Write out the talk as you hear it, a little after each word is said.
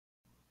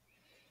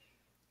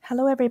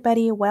Hello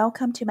everybody,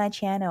 welcome to my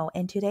channel.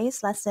 In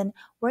today's lesson,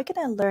 we're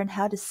going to learn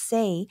how to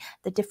say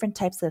the different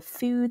types of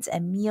foods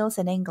and meals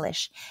in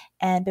English.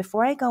 And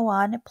before I go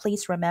on,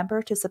 please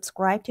remember to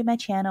subscribe to my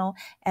channel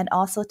and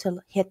also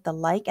to hit the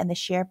like and the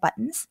share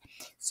buttons.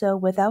 So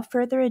without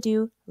further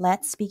ado,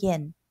 let's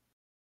begin.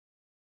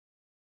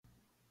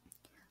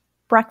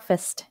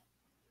 Breakfast.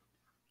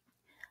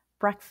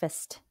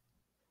 Breakfast.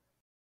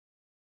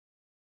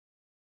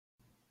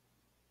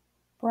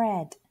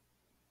 Bread.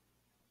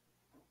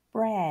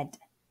 Bread.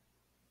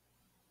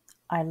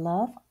 I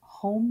love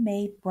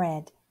homemade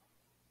bread.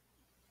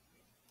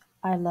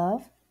 I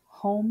love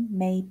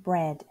homemade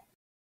bread.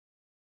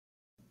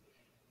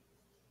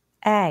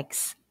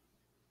 Eggs.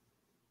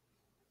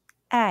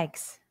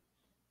 Eggs.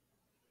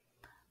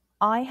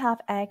 I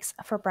have eggs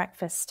for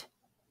breakfast.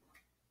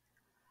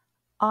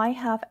 I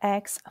have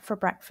eggs for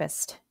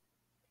breakfast.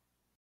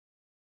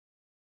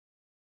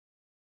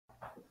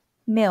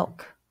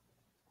 Milk.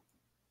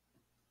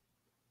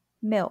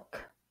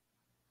 Milk.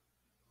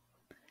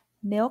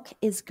 Milk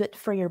is good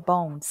for your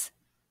bones.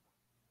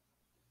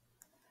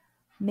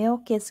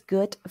 Milk is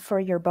good for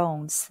your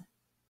bones.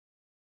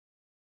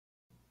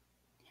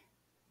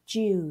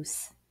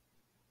 Juice.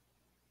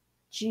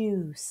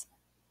 Juice.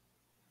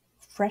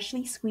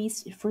 Freshly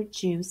squeezed fruit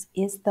juice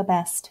is the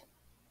best.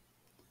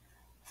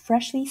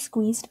 Freshly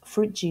squeezed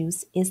fruit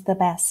juice is the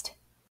best.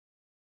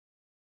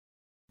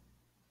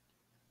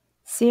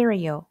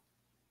 Cereal.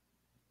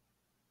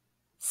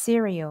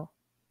 Cereal.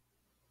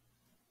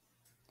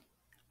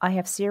 I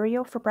have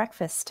cereal for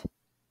breakfast.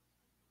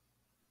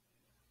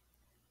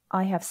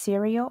 I have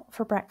cereal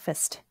for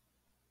breakfast.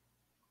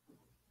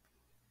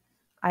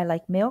 I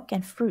like milk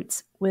and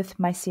fruits with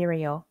my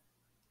cereal.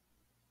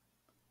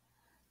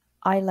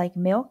 I like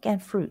milk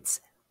and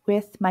fruits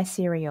with my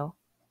cereal.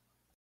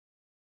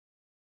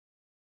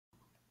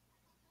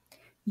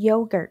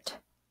 Yogurt.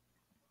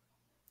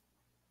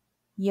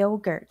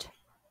 Yogurt.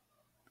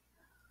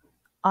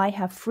 I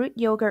have fruit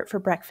yogurt for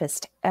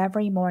breakfast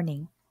every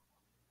morning.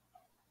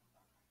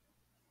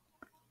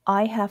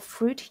 I have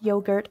fruit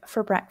yogurt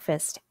for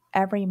breakfast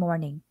every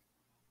morning.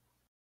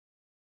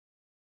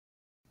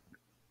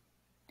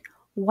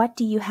 What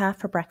do you have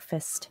for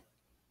breakfast?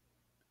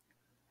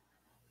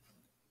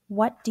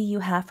 What do you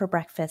have for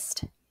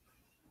breakfast?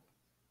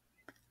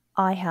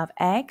 I have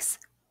eggs,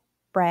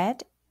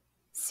 bread,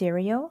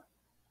 cereal,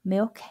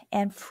 milk,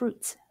 and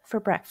fruits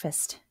for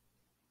breakfast.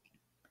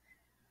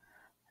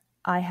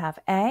 I have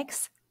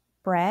eggs,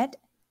 bread,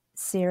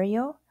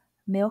 cereal,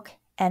 milk,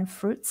 and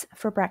fruits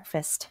for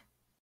breakfast.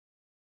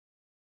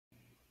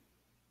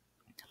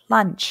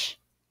 Lunch.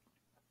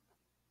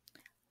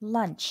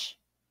 Lunch.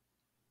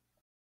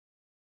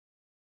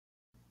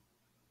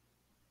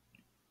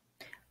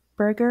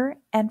 Burger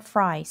and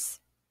fries.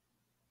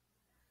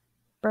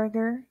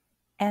 Burger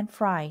and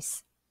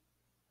fries.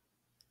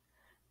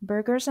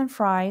 Burgers and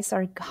fries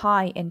are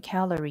high in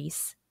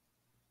calories.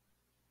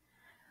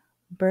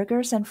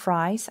 Burgers and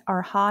fries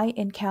are high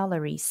in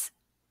calories.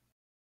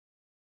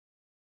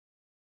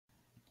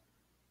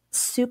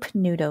 Soup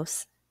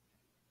noodles.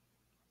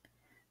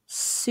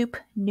 Soup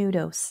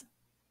noodles.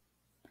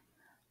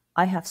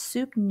 I have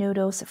soup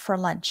noodles for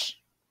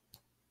lunch.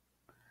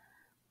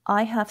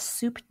 I have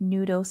soup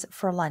noodles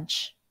for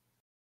lunch.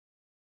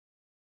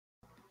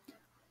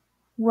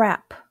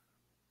 Wrap.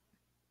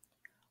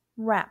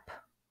 Wrap.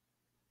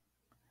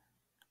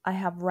 I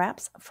have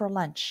wraps for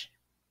lunch.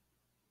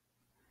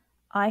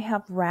 I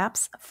have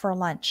wraps for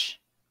lunch.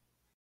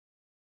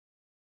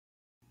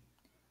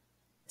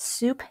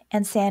 Soup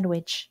and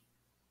sandwich.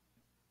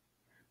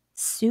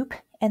 Soup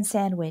and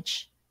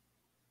sandwich.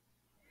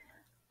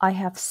 I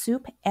have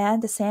soup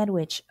and a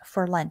sandwich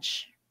for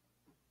lunch.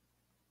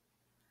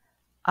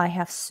 I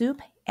have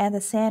soup and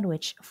a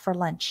sandwich for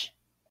lunch.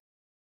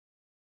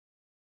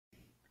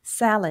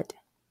 Salad.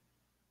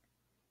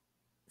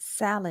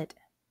 Salad.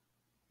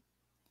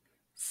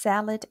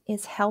 Salad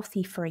is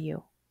healthy for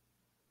you.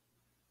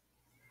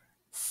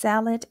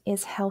 Salad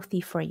is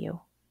healthy for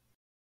you.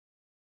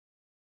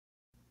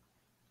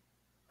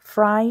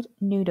 Fried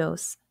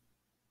noodles.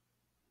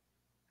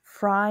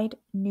 Fried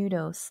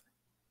noodles.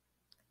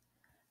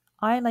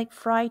 I like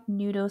fried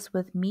noodles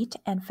with meat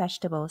and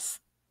vegetables.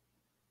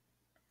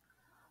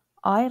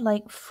 I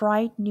like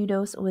fried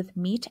noodles with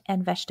meat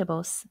and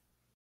vegetables.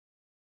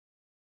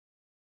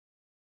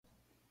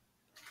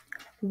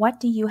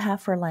 What do you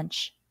have for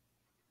lunch?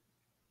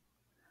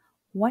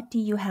 What do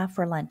you have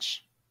for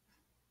lunch?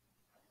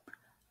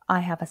 I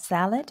have a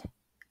salad,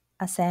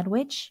 a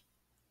sandwich,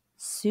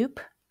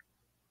 soup,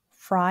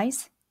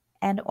 fries,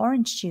 and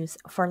orange juice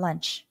for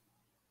lunch.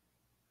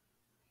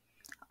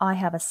 I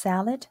have a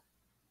salad,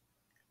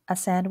 a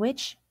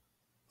sandwich,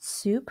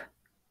 soup,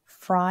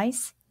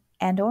 fries,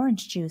 and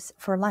orange juice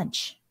for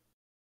lunch.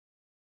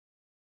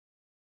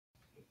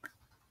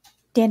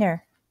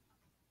 Dinner.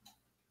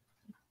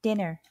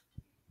 Dinner.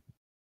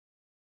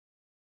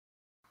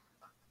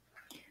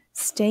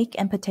 Steak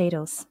and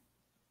potatoes.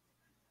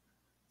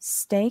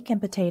 Steak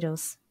and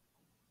potatoes.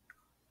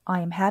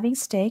 I am having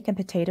steak and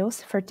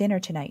potatoes for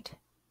dinner tonight.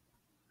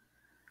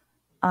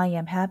 I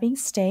am having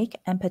steak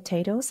and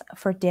potatoes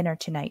for dinner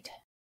tonight.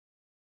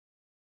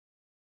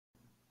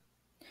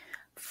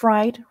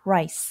 Fried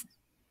rice.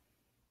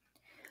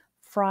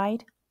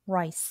 Fried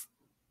rice.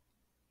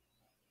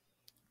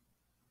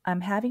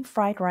 I'm having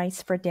fried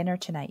rice for dinner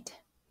tonight.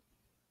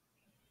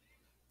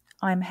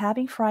 I'm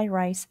having fried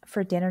rice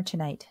for dinner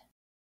tonight.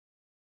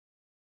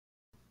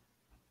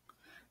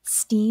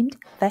 Steamed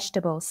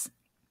vegetables.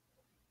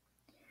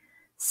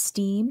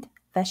 Steamed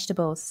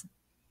vegetables.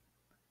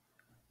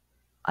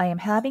 I am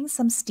having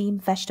some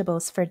steamed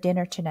vegetables for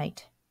dinner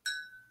tonight.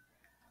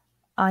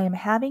 I am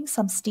having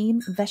some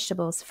steamed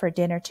vegetables for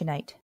dinner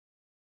tonight.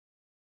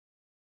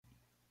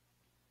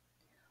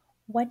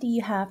 What do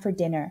you have for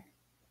dinner?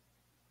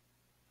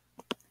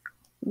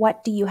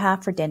 What do you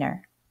have for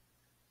dinner?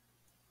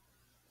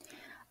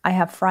 I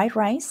have fried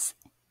rice,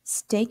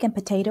 steak and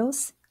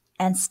potatoes,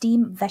 and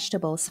steamed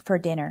vegetables for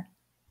dinner.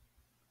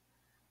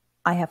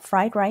 I have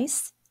fried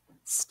rice,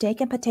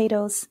 steak and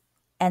potatoes,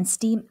 and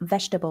steamed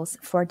vegetables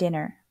for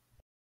dinner.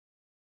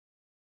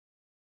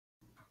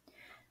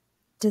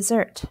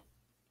 Dessert.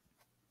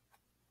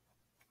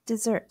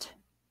 Dessert.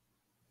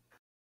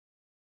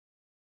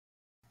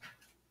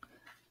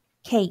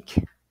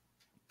 Cake.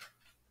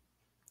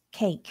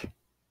 Cake.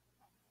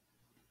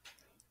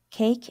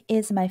 Cake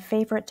is my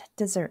favorite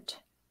dessert.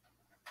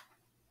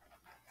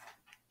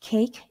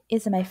 Cake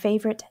is my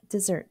favorite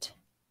dessert.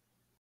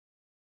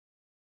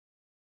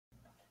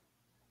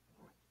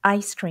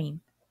 Ice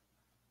cream.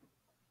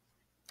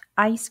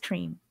 Ice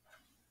cream.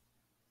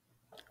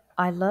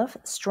 I love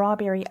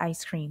strawberry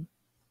ice cream.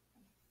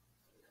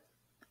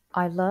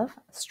 I love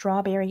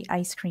strawberry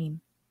ice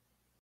cream.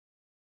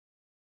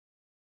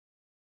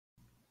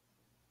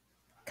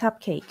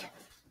 Cupcake.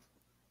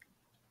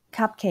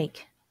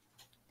 Cupcake.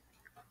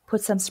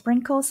 Put some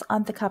sprinkles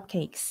on the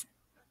cupcakes.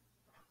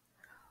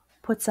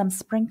 Put some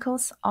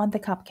sprinkles on the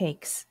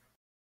cupcakes.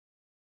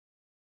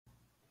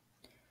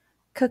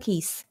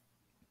 Cookies.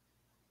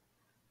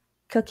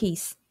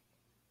 Cookies.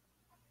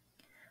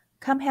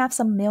 Come have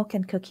some milk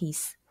and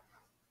cookies.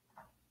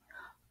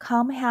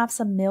 Come have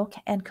some milk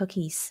and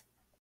cookies.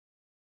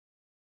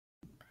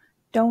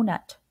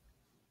 Donut.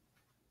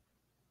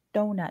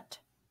 Donut.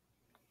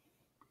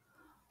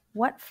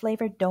 What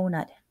flavored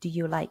donut do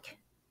you like?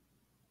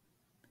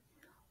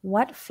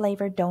 What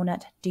flavored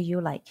donut do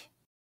you like?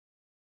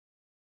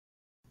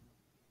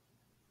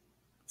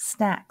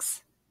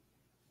 Snacks.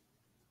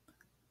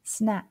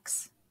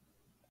 Snacks.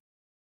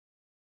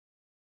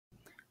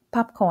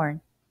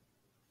 Popcorn.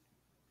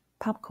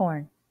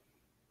 Popcorn.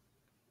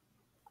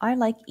 I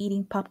like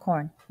eating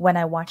popcorn when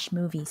I watch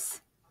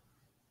movies.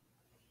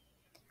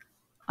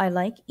 I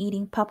like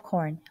eating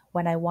popcorn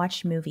when I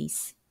watch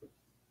movies.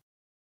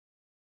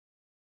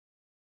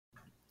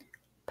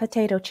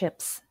 Potato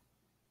chips.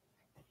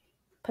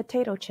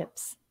 Potato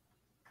chips.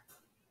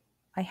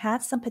 I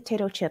had some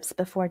potato chips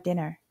before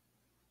dinner.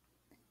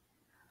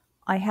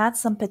 I had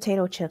some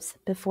potato chips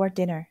before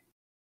dinner.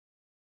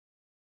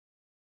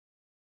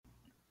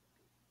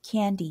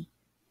 Candy.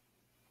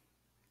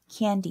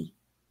 Candy.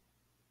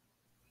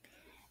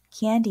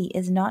 Candy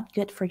is not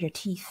good for your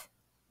teeth.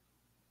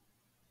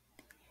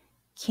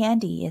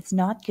 Candy is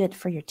not good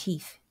for your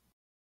teeth.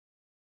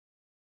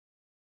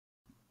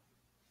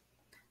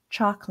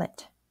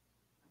 Chocolate.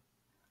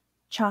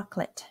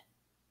 Chocolate.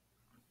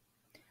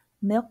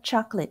 Milk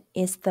chocolate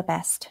is the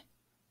best.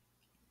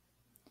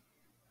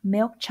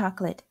 Milk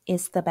chocolate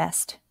is the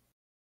best.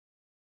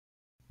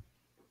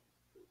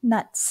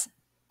 Nuts.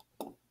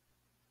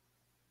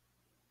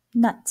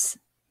 Nuts.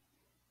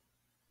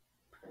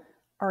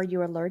 Are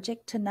you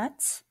allergic to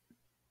nuts?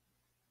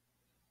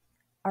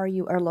 Are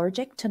you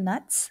allergic to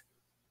nuts?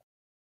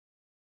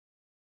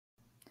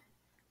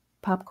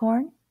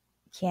 Popcorn,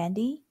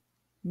 candy,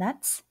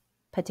 nuts,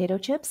 potato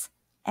chips,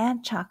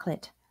 and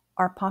chocolate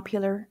are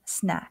popular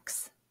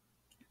snacks.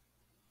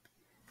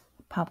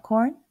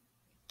 Popcorn,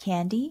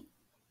 candy,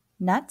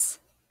 nuts,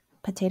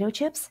 potato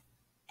chips,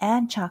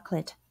 and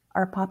chocolate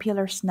are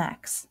popular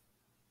snacks.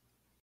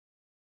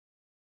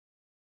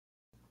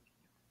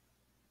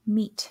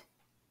 Meat.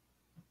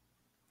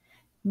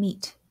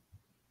 Meat.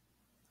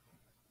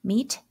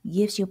 Meat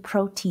gives you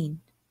protein.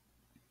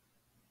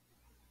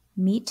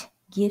 Meat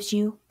gives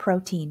you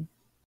protein.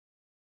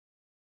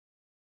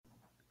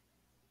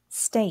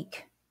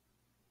 Steak.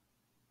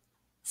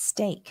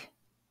 Steak.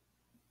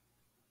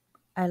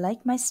 I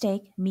like my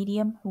steak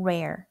medium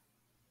rare.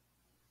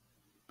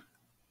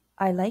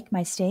 I like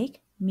my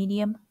steak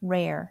medium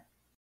rare.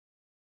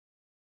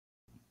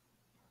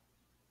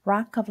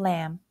 Rack of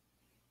lamb.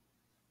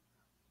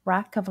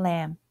 Rack of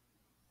lamb.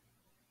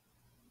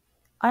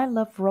 I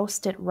love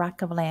roasted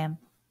rack of lamb.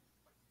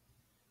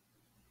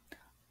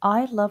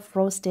 I love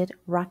roasted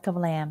rack of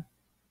lamb.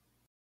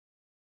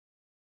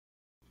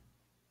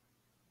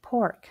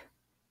 Pork.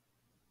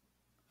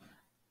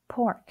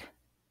 Pork.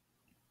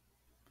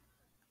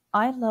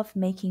 I love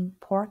making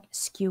pork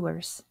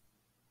skewers.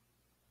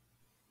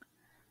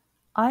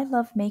 I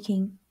love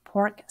making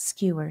pork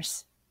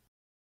skewers.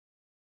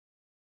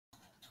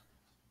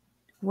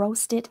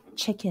 Roasted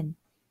chicken.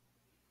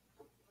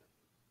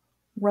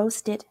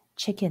 roasted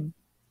chicken.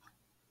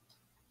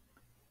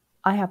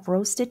 I have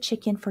roasted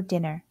chicken for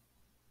dinner.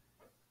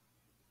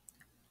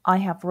 I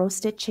have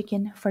roasted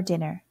chicken for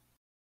dinner.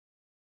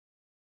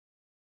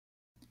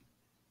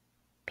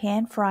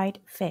 Pan-fried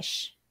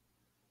fish.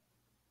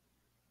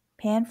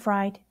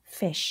 Pan-fried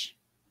fish.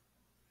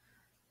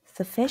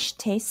 The fish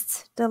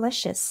tastes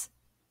delicious.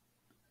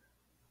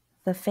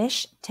 The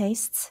fish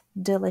tastes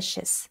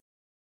delicious.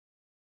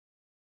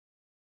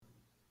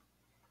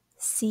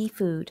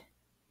 Seafood.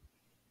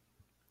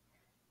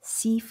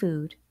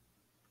 Seafood.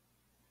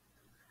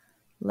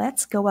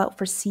 Let's go out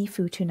for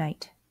seafood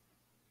tonight.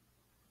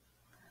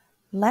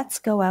 Let's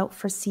go out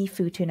for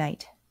seafood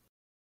tonight.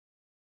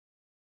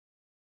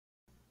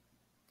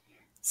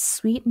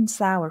 Sweet and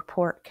sour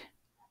pork.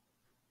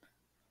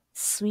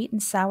 Sweet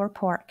and sour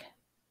pork.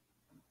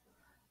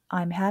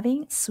 I'm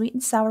having sweet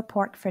and sour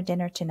pork for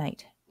dinner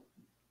tonight.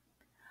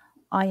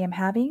 I am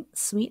having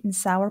sweet and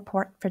sour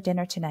pork for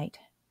dinner tonight.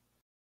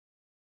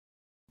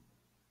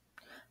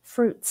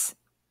 Fruits.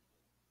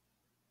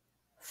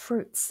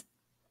 Fruits.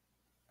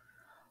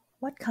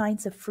 What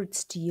kinds of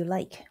fruits do you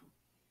like?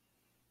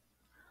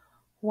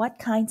 What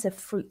kinds of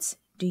fruits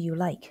do you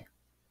like?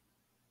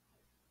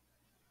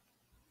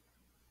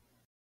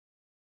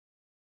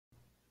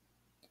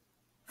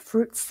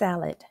 Fruit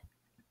salad.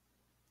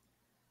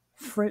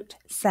 Fruit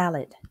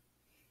salad.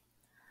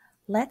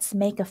 Let's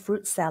make a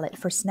fruit salad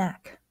for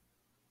snack.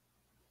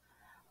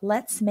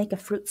 Let's make a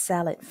fruit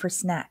salad for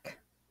snack.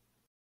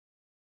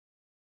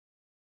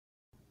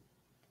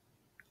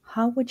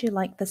 How would you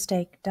like the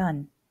steak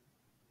done?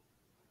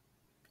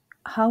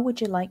 How would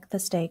you like the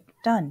steak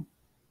done?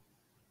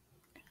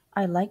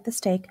 I like the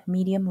steak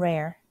medium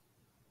rare.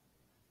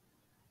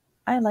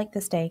 I like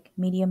the steak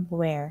medium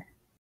rare.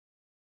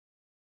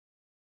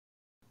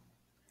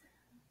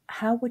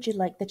 How would you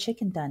like the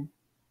chicken done?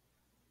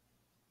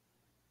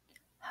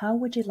 How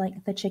would you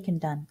like the chicken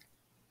done?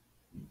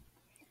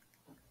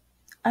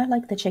 I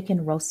like the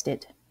chicken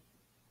roasted.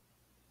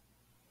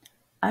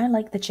 I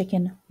like the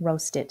chicken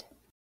roasted.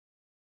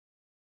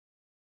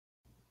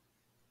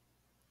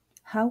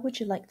 How would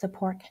you like the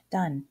pork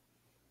done?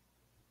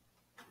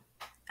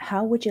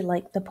 How would you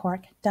like the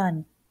pork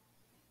done?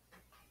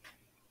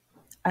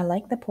 I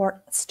like the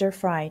pork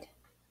stir-fried.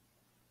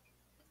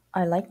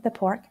 I like the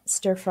pork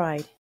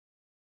stir-fried.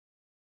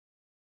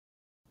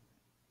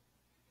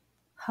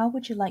 How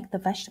would you like the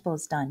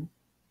vegetables done?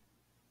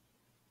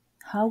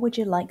 How would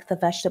you like the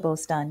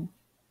vegetables done?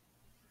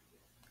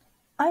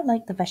 I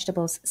like the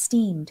vegetables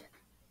steamed.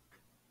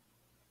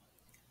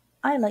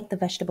 I like the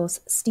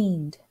vegetables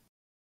steamed.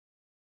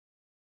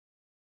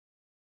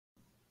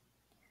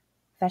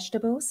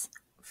 Vegetables,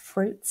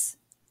 fruits,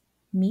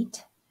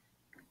 meat,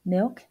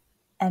 milk,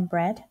 and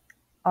bread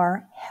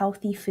are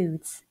healthy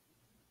foods.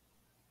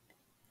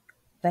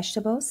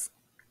 Vegetables,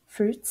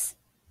 fruits,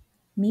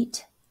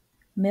 meat,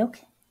 milk,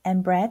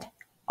 and bread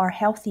are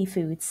healthy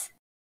foods.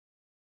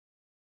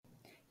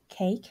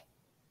 Cake,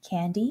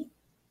 candy,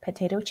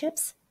 potato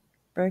chips,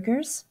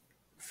 burgers,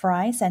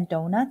 fries, and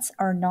donuts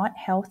are not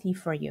healthy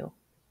for you.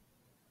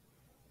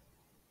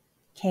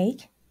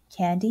 Cake,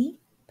 candy,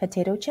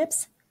 potato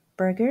chips,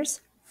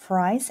 burgers,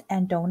 fries,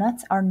 and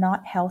donuts are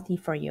not healthy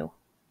for you.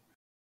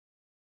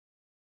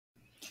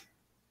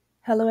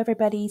 Hello,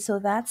 everybody. So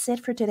that's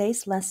it for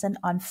today's lesson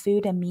on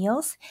food and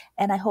meals,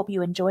 and I hope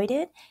you enjoyed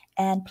it.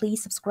 And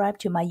please subscribe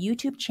to my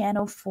YouTube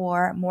channel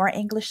for more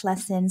English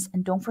lessons,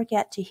 and don't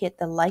forget to hit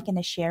the like and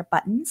the share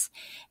buttons.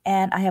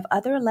 And I have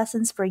other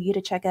lessons for you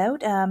to check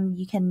out.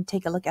 You can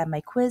take a look at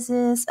my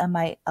quizzes,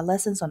 my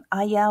lessons on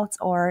IELTS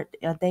or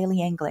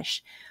Daily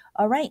English.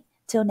 All right,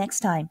 till next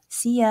time.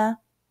 See ya.